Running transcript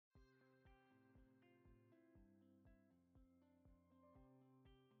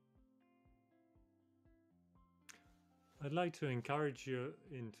I'd like to encourage you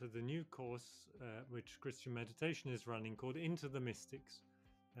into the new course which Christian Meditation is running called Into the Mystics.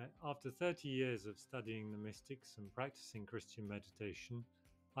 After 30 years of studying the mystics and practicing Christian meditation,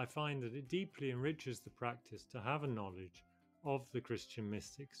 I find that it deeply enriches the practice to have a knowledge of the Christian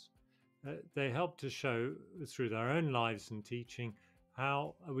mystics. They help to show through their own lives and teaching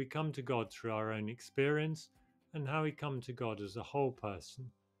how we come to God through our own experience and how we come to God as a whole person.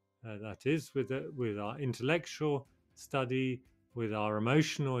 That is, with our intellectual study, with our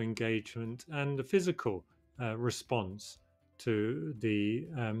emotional engagement, and the physical response to the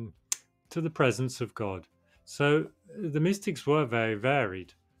presence of God. So the mystics were very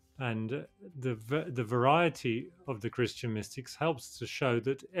varied, and the variety of the Christian mystics helps to show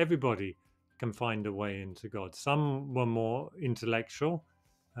that everybody can find a way into God. Some were more intellectual,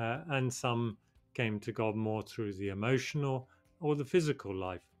 and some came to God more through the emotional or the physical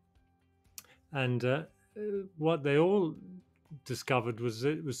life. And what they all discovered was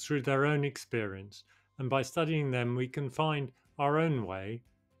it was through their own experience. And by studying them, we can find our own way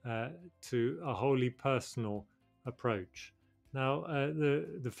to a wholly personal approach. Now,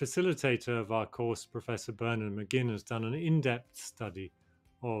 the facilitator of our course, Professor Bernard McGinn, has done an in-depth study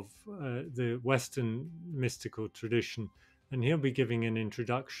of the Western mystical tradition, and he'll be giving an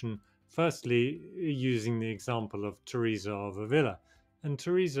introduction, firstly using the example of Teresa of Avila. And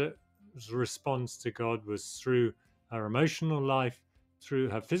Teresa's response to God was through her emotional life, through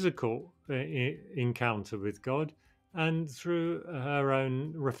her physical encounter with God, and through her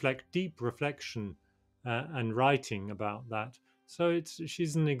own deep reflection and writing about that. So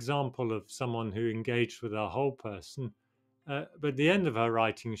she's an example of someone who engaged with her whole person. But at the end of her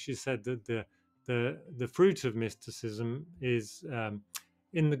writing, she said that the fruit of mysticism is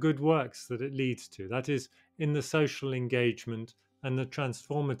in the good works that it leads to. That is, in the social engagement and the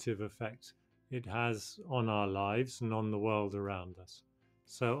transformative effect it has on our lives and on the world around us.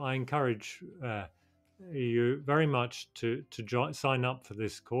 So I encourage you very much to sign up for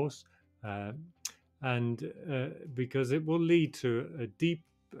this course, and because it will lead to a deep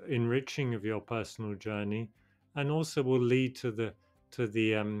enriching of your personal journey, and also will lead to the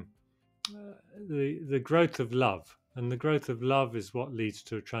growth of love. And the growth of love is what leads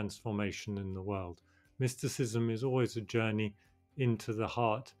to a transformation in the world. Mysticism is always a journey into the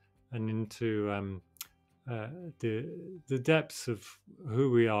heart and into the depths of who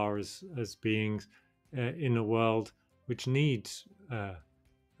we are as beings in a world which needs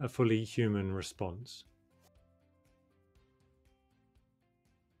a fully human response.